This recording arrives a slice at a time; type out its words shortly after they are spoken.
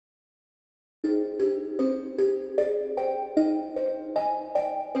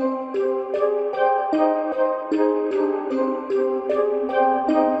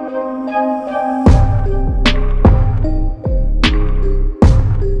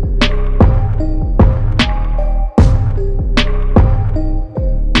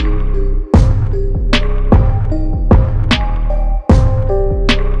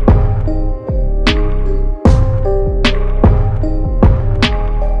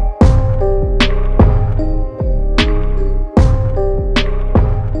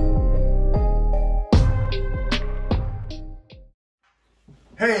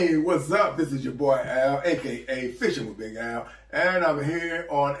your boy Al, aka Fishing with Big Al, and I'm here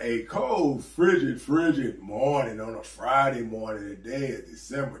on a cold, frigid morning on a Friday morning. Today is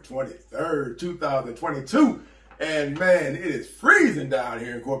December 23rd, 2022. And man, it is freezing down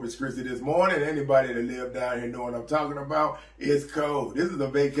here in Corpus Christi this morning. Anybody that live down here know what I'm talking about. It's cold. This is a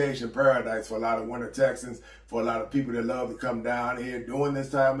vacation paradise for a lot of winter Texans, for a lot of people that love to come down here during this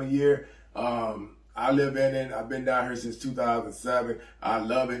time of year. I live in it. I've been down here since 2007. I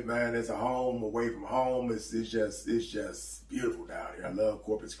love it, man. It's a home away from home. It's just beautiful down here. I love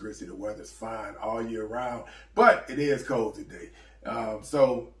Corpus Christi. The weather's fine all year round, but it is cold today.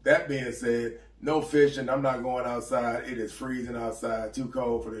 So that being said, no fishing. I'm not going outside. It is freezing outside. Too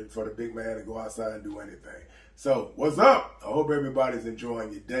cold for the big man to go outside and do anything. So what's up? I hope everybody's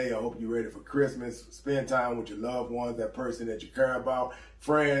enjoying your day. I hope you're ready for Christmas. Spend time with your loved ones, that person that you care about,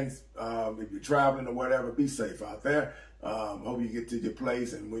 friends. If you're traveling or whatever, be safe out there. Hope you get to your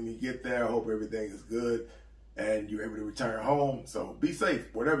place, and when you get there, I hope everything is good and you're able to return home. So be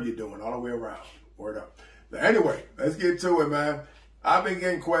safe, whatever you're doing, all the way around. Word up. But anyway, let's get to it, man. I've been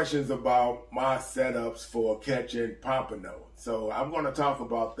getting questions about my setups for catching pompano. So I'm going to talk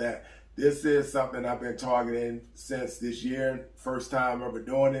about that. This is something I've been targeting since this year. First time ever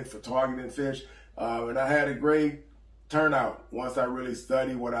doing it for targeting fish. And I had a great turnout once I really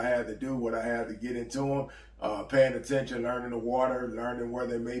studied what I had to do, what I had to get into them, paying attention, learning the water, learning where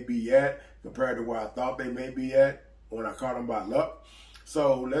they may be at compared to where I thought they may be at when I caught them by luck.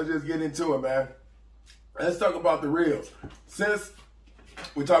 So let's just get into it, man. Let's talk about the reels. Since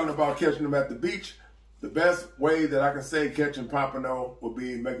we're talking about catching them at the beach, the best way that I can say catching pompano would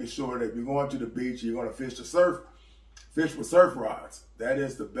be making sure that if you're going to the beach, you're going to fish with surf rods. That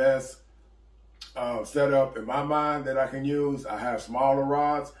is the best setup in my mind that I can use. I have smaller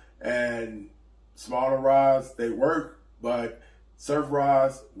rods, and smaller rods, they work, but surf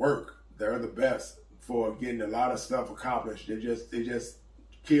rods work. They're the best for getting a lot of stuff accomplished. It just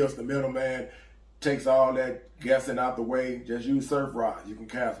kills the middleman, takes all that guessing out the way. Just use surf rods. You can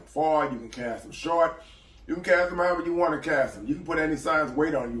cast them far, you can cast them short, you can cast them however you want to cast them. You can put any size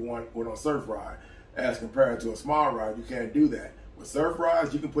weight on you want with a surf rod. As compared to a small rod, you can't do that. With surf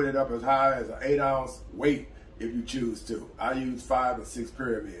rods, you can put it up as high as an 8-ounce weight if you choose to. I use 5 and 6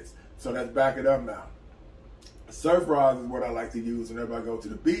 pyramids. So let's back it up now. Surf rods is what I like to use whenever I go to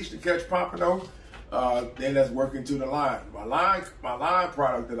the beach to catch pompano. Then let's work into the line. My line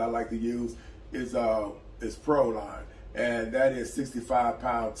product that I like to use is Pro line, and that is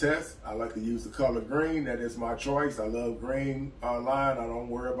 65-pound test. I like to use the color green. That is my choice. I love green line. I don't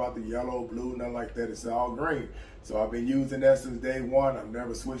worry about the yellow, blue, nothing like that. It's all green. So I've been using that since day one. I've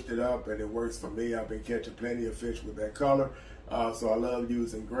never switched it up, and it works for me. I've been catching plenty of fish with that color. So I love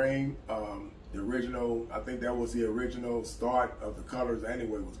using green. The original, I think that was the original start of the colors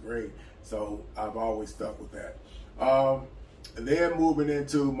anyway, was green. So I've always stuck with that. And then moving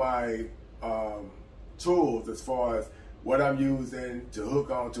into my tools as far as what I'm using to hook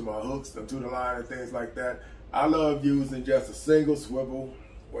onto my hooks and to the line and things like that. I love using just a single swivel.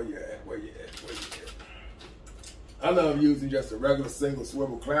 Where you at? I love using just a regular single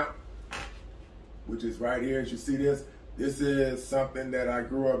swivel clamp, which is right here as you see this. This is something that I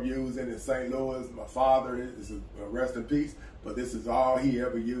grew up using in St. Louis. My father is a rest in peace, but this is all he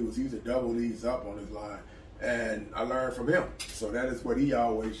ever used. He used to double these up on his line, and I learned from him. So that is what he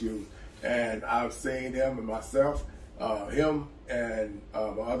always used. And I've seen him and myself, him and my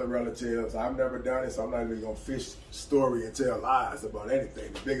other relatives. I've never done it, so I'm not even going to fish story and tell lies about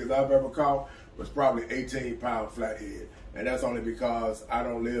anything. The biggest I've ever caught was probably 18-pound flathead. And that's only because I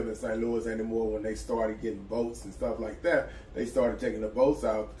don't live in St. Louis anymore. When they started getting boats and stuff like that, they started taking the boats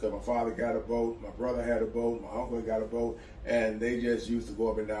out because my father got a boat, my brother had a boat, my uncle got a boat, and they just used to go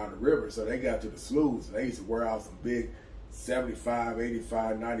up and down the river. So they got to the sloughs, and they used to wear out some big 75,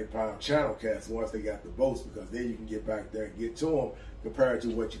 85, 90-pound channel casts once they got the boats, because then you can get back there and get to them compared to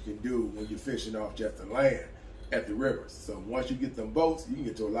what you can do when you're fishing off just the land at the rivers. So once you get them boats, you can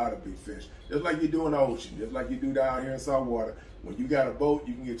get to a lot of big fish. Just like you do in the ocean, just like you do down here in saltwater. When you got a boat,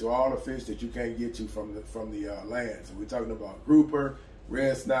 you can get to all the fish that you can't get to from the land. So we're talking about grouper,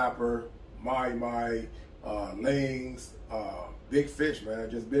 red snapper, mahi-mahi, lings, big fish,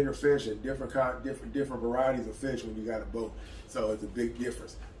 man. Just bigger fish and different varieties of fish when you got a boat. So it's a big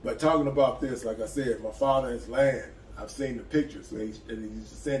difference. But talking about this, like I said, my father has land. I've seen the pictures that he used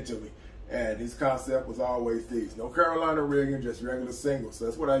to send to me. And his concept was always these. No Carolina rigging, just regular singles. So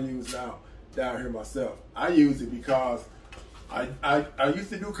that's what I use now down here myself. I use it because I used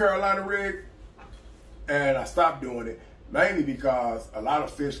to do Carolina rig, and I stopped doing it, mainly because a lot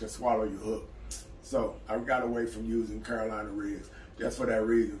of fish can swallow your hook. So I got away from using Carolina rigs. just for that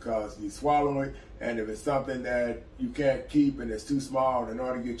reason, because you swallow it, and if it's something that you can't keep and it's too small, in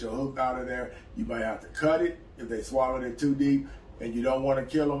order to get your hook out of there, you might have to cut it if they swallowed it too deep, and you don't want to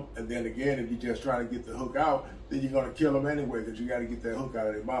kill them. And then again, if you're just trying to get the hook out, then you're going to kill them anyway, because you got to get that hook out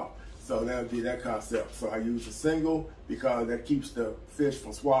of their mouth. So that would be that concept. So I use a single because that keeps the fish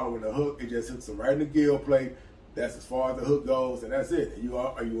from swallowing the hook. It just hits them right in the gill plate. That's as far as the hook goes, and that's it. And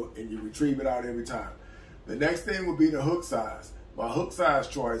you retrieve it out every time. The next thing would be the hook size. My hook size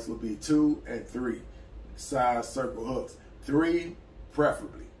choice would be 2 and 3 size circle hooks. 3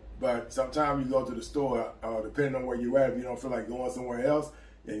 preferably, but sometimes you go to the store, depending on where you're at, if you don't feel like going somewhere else,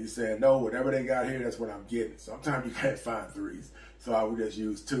 and you're saying, no, whatever they got here, that's what I'm getting. Sometimes you can't find 3s, so I would just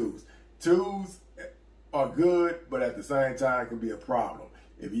use 2s. 2s are good, but at the same time can be a problem.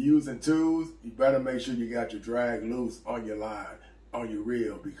 If you're using 2s, you better make sure you got your drag loose on your line, on your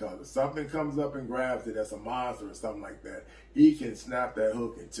reel, because if something comes up and grabs it, that's a monster or something like that, he can snap that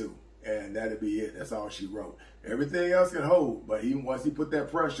hook in 2, and that'll be it. That's all she wrote. Everything else can hold, but once he put that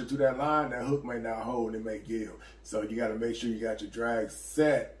pressure to that line, that hook may not hold and it may gill. So you got to make sure you got your drag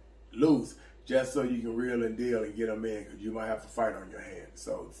set loose, just so you can reel and deal and get them in, because you might have to fight on your hand.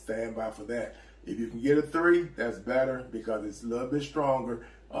 So stand by for that. If you can get a 3, that's better, because it's a little bit stronger.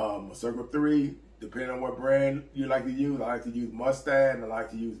 A circle 3, depending on what brand you like to use. I like to use Mustad, and I like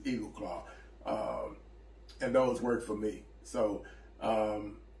to use Eagle Claw. And those work for me. So,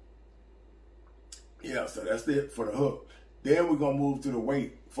 yeah, so that's it for the hook. Then we're going to move to the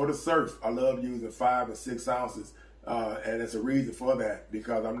weight. For the surf, I love using 5 and 6 ounces. And there's a reason for that,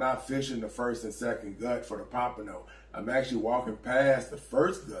 because I'm not fishing the first and second gut for the Pompano. I'm actually walking past the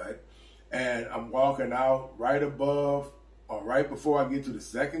first gut, and I'm walking out right above or right before I get to the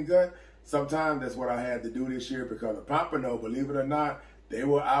second gut. Sometimes that's what I had to do this year, because the Pompano, believe it or not, they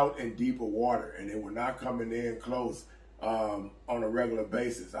were out in deeper water, and they were not coming in close on a regular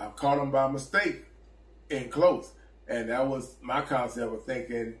basis. I caught them by mistake in close. And that was my concept of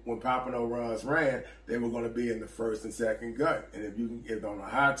thinking when Pompano runs ran, they were going to be in the first and second gut. And if you can get on a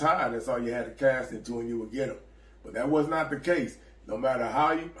high tide, that's all you had to cast into and you would get them. But that was not the case. No matter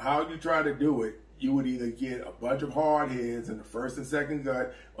how you try to do it, you would either get a bunch of hard heads in the first and second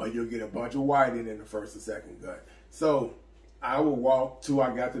gut, or you'll get a bunch of whiting in the first and second gut. So I would walk till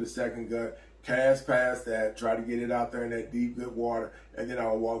I got to the second gut, cast past that, try to get it out there in that deep, good water, and then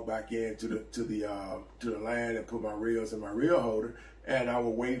I'll walk back in to the land and put my reels in my reel holder, and I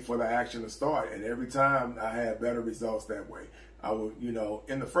will wait for the action to start. And every time I had better results that way. I would,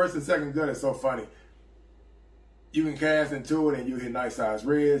 in the first and second gut, it's so funny. You can cast into it and you hit nice size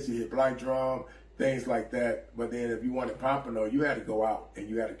reds, you hit black drum, things like that. But then if you wanted Pompano, you had to go out and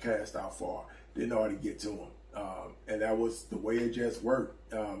you had to cast out far in order to get to them. And that was the way it just worked.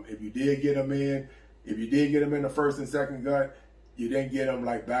 If you did get them in, the first and second gut, you didn't get them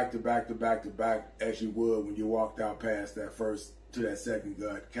like back to back to back to back as you would when you walked out past that first to that second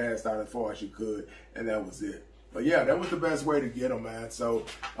gut, cast out as far as you could, and that was it. But yeah, that was the best way to get them, man. So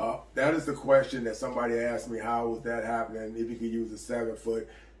that is the question that somebody asked me, how was that happening, if you could use a 7-foot.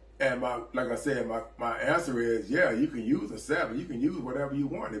 And like I said, my answer is, yeah, you can use a 7. You can use whatever you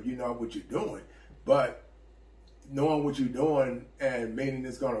want if you know what you're doing. But knowing what you're doing and meaning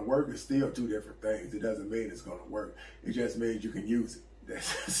it's going to work is still two different things. It doesn't mean it's going to work. It just means you can use it.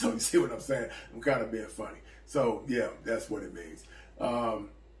 So you see what I'm saying? I'm kind of being funny. So yeah, that's what it means.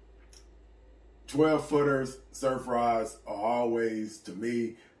 12-footers, surf rods are always, to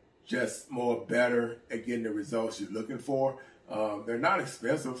me, just more better at getting the results you're looking for. They're not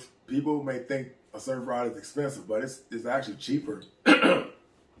expensive. People may think a surf rod is expensive, but it's actually cheaper.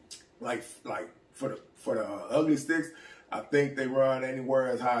 like for the ugly sticks, I think they run anywhere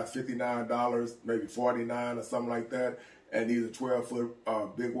as high as $59, maybe $49 or something like that. And these are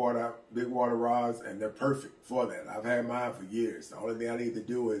 12-foot big water rods, and they're perfect for that. I've had mine for years. The only thing I need to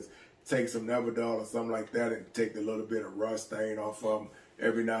do is take some Nevadol or something like that and take a little bit of rust stain off of them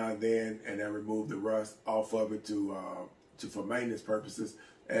every now and then remove the rust off of it for maintenance purposes.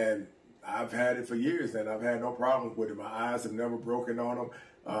 And I've had it for years, and I've had no problems with it. My eyes have never broken on them.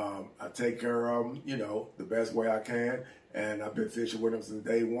 I take care of them, the best way I can. And I've been fishing with them since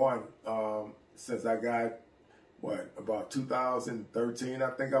day one. Since I got, about 2013, I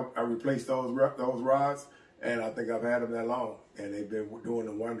think I replaced those rods. And I think I've had them that long, and they've been doing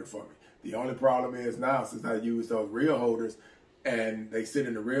a wonder for me. The only problem is now, since I use those reel holders, and they sit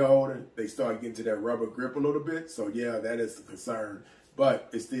in the reel holder, they start getting to that rubber grip a little bit. So yeah, that is a concern, but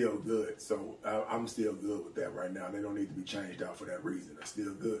it's still good. So I'm still good with that right now. They don't need to be changed out for that reason. They're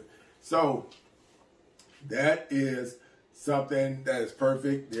still good. So that is something that is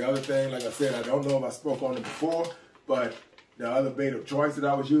perfect. The other thing, like I said, I don't know if I spoke on it before, but the other bait of choice that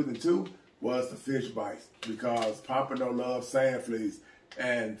I was using too was the fish bites, because Pompano loves sand fleas,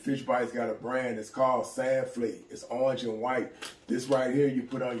 and Fish Bites got a brand. It's called Sand Flea. It's orange and white. This right here you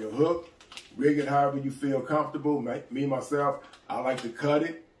put on your hook, rig it however you feel comfortable. Me myself, I like to cut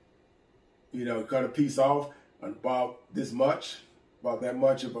it. You know, cut a piece off about this much, about that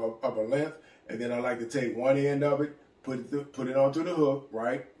much of a length, and then I like to take one end of it, put it onto the hook,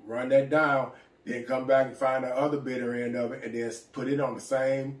 right? Run that down, then come back and find the other bitter end of it, and then put it on the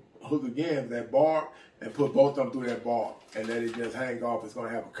same hook again, that barb, and put both of them through that barb, and let it just hang off. It's going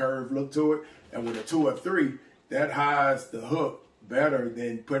to have a curved look to it, and with a 2 or 3, that hides the hook better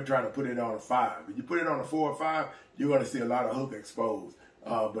than trying to put it on a 5. If you put it on a 4 or 5, you're going to see a lot of hook exposed.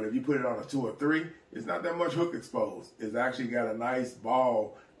 But if you put it on a 2 or 3, it's not that much hook exposed. It's actually got a nice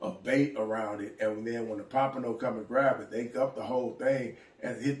ball of bait around it, and then when the Pompano come and grab it, they up the whole thing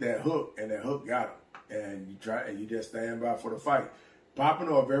and hit that hook, and that hook got them. And you just stand by for the fight.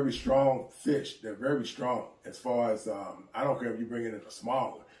 Pompano are very strong fish. They're very strong as far as, I don't care if you bring it in a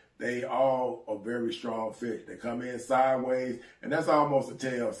small one. They all are very strong fish. They come in sideways, and that's almost a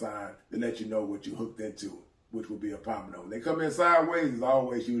tail sign to let you know what you hooked into, which would be a Pompano. When they come in sideways, it's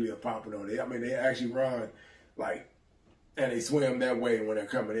always usually a Pompano. They actually run like, and they swim that way when they're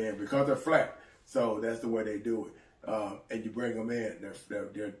coming in because they're flat. So that's the way they do it. And you bring them in.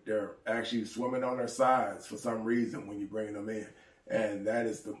 They're actually swimming on their sides for some reason when you bring them in. And that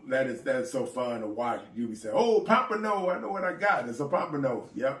is so fun to watch. You be saying, "Oh, Pompano, I know what I got. It's a Pompano."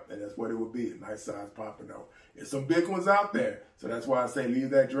 Yep, and that's what it would be, a nice size Pompano. There's some big ones out there. So that's why I say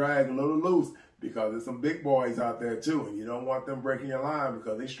leave that drag a little loose, because there's some big boys out there too, and you don't want them breaking your line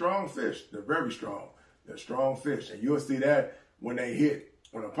because they're strong fish. They're very strong. They're strong fish, and you'll see that when they hit.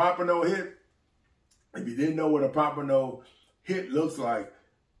 When a Pompano hit, if you didn't know what a Pompano hit looks like,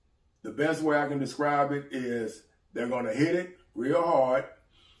 the best way I can describe it is they're going to hit it real hard,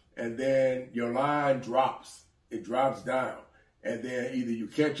 and then your line drops. It drops down, and then either you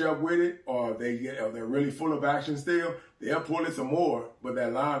catch up with it, or they're really full of action still. They'll pull it some more, but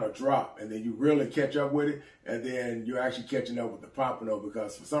that line will drop, and then you really catch up with it, and then you're actually catching up with the Pompano,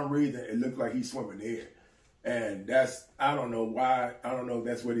 because for some reason it looks like he's swimming in. And I don't know why. I don't know if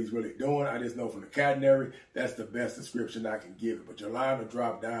that's what he's really doing. I just know from the catenary, that's the best description I can give it. But your line will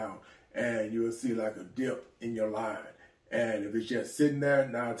drop down, and you'll see like a dip in your line. And if it's just sitting there,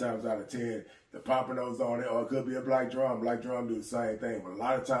 9 times out of 10, the Pompano's on it, or it could be a black drum. Black drum do the same thing. But a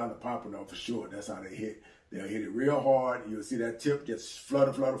lot of times the Pompano, for sure, that's how they hit. They'll hit it real hard. You'll see that tip just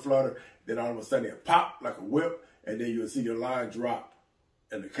flutter, flutter, flutter. Then all of a sudden it pop like a whip, and then you'll see your line drop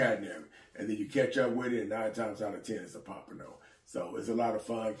in the catenary. And then you catch up with it, and 9 times out of 10, it's a Pompano. So it's a lot of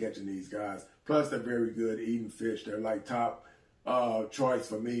fun catching these guys. Plus, they're very good eating fish. They're like top choice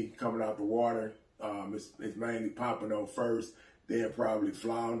for me coming out the water. It's mainly Pompano first, then probably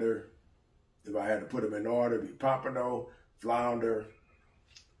flounder. If I had to put them in order, it'd be Pompano, flounder,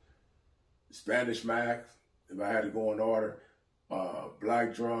 Spanish Max. If I had to go in order,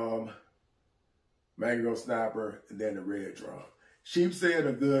 black drum, mangrove snapper, and then the red drum. Sheepshead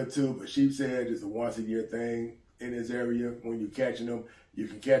are good too, but sheepshead is a once-a-year thing in this area. When you're catching them, you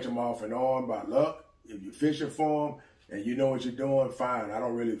can catch them off and on by luck. If you're fishing for them and you know what you're doing, fine. I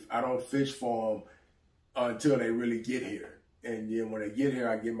don't fish for them until they really get here. And then when they get here,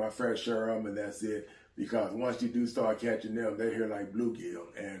 I get my fair share of them, and that's it. Because once you do start catching them, they're here like bluegill,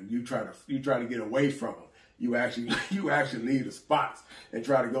 and you try to get away from them. You actually leave the spots and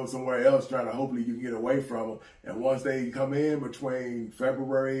try to go somewhere else, trying to hopefully you can get away from them. And once they come in between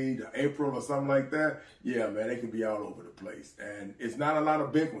February to April or something like that, yeah, man, they can be all over the place. And it's not a lot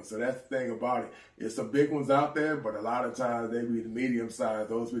of big ones, so that's the thing about it. There's some big ones out there, but a lot of times they be the medium size.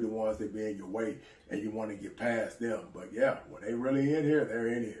 Those be the ones that be in your way, and you want to get past them. But yeah, when they really in here, they're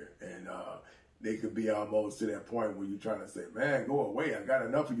in here, and they could be almost to that point where you're trying to say, man, go away. I got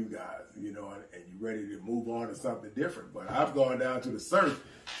enough of you guys, you know, and you're ready to move on to something different. But I've gone down to the surf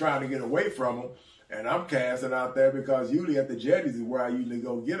trying to get away from them, and I'm casting out there because usually at the jetties is where I usually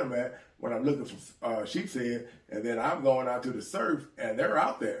go get them at when I'm looking for sheepshead. And then I'm going out to the surf, and they're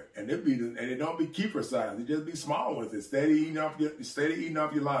out there. And it don't be keeper size. It just be small ones. It's steady eating off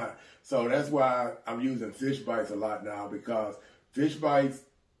your line. So that's why I'm using fish bites a lot now, because fish bites,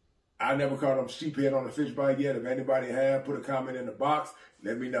 I never caught them sheephead on a fish bite yet. If anybody have, put a comment in the box.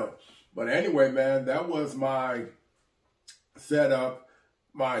 Let me know. But anyway, man, that was my setup,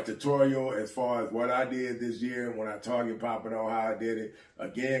 my tutorial as far as what I did this year when I target Pompano, how I did it.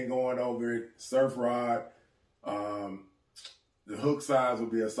 Again, going over it, surf rod. The hook size will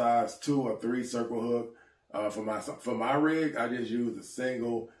be a size 2 or 3 circle hook. For my rig, I just use a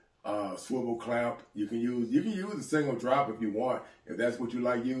single swivel clamp. You can use a single drop if you want. If that's what you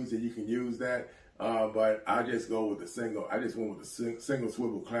like using, you can use that. But I just go with the single. I just went with a single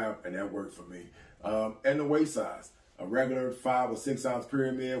swivel clamp, and that worked for me. And the waist size, a regular 5 or 6 ounce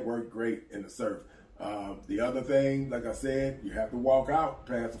pyramid worked great in the surf. The other thing, like I said, you have to walk out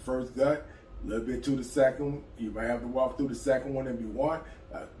past the first gut, a little bit to the second. You might have to walk through the second one if you want,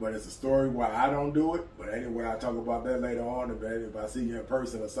 but it's a story why I don't do it. But anyway, I'll talk about that later on. If I see you in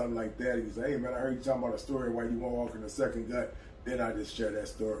person or something like that, and you say, hey man, I heard you talking about a story why you won't walk in the second gut, then I just share that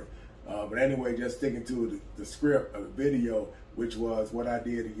story. But anyway, just sticking to the script of the video, which was what I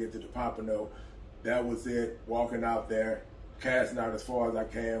did to get to the Pompano. That was it, walking out there, casting out as far as I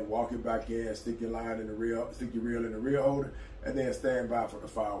can, walking back in, stick your reel in the reel holder, and then stand by for the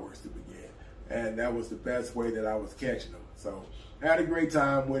fireworks to begin. And that was the best way that I was catching them. So had a great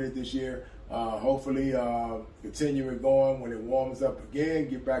time with it this year. Hopefully continue it going when it warms up again,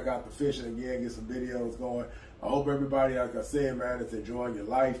 get back out to fishing again, get some videos going. I hope everybody, like I said, man, is enjoying your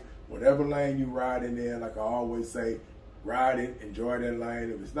life. Whatever lane you ride in there, like I always say, ride it, enjoy that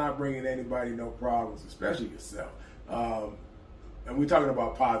lane. If it's not bringing anybody no problems, especially yourself. And we're talking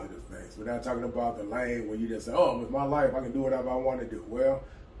about positive things. We're not talking about the lane where you just say, oh, with my life, I can do whatever I want to do. Well,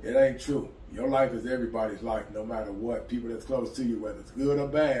 it ain't true. Your life is everybody's life, no matter what. People that's close to you, whether it's good or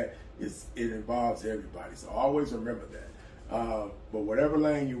bad, it involves everybody. So always remember that. But whatever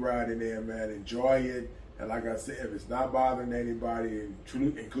lane you ride in there, man, enjoy it. And like I said, if it's not bothering anybody,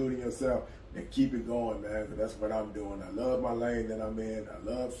 including yourself, then keep it going, man, because that's what I'm doing. I love my lane that I'm in. I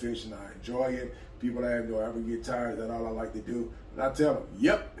love fishing. I enjoy it. People that ever get tired, that's all I like to do. And I tell them,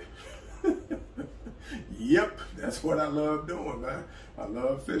 yep. Yep, that's what I love doing, man. I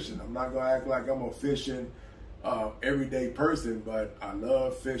love fishing. I'm not going to act like I'm a fishing everyday person, but I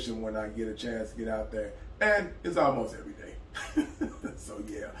love fishing when I get a chance to get out there. And it's almost every day. So,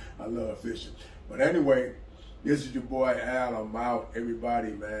 yeah, I love fishing. But anyway, this is your boy Al. I'm out.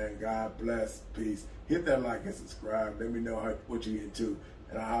 Everybody, man, God bless. Peace. Hit that like and subscribe. Let me know what you're into,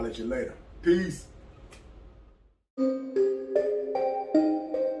 and I'll holler at you later. Peace.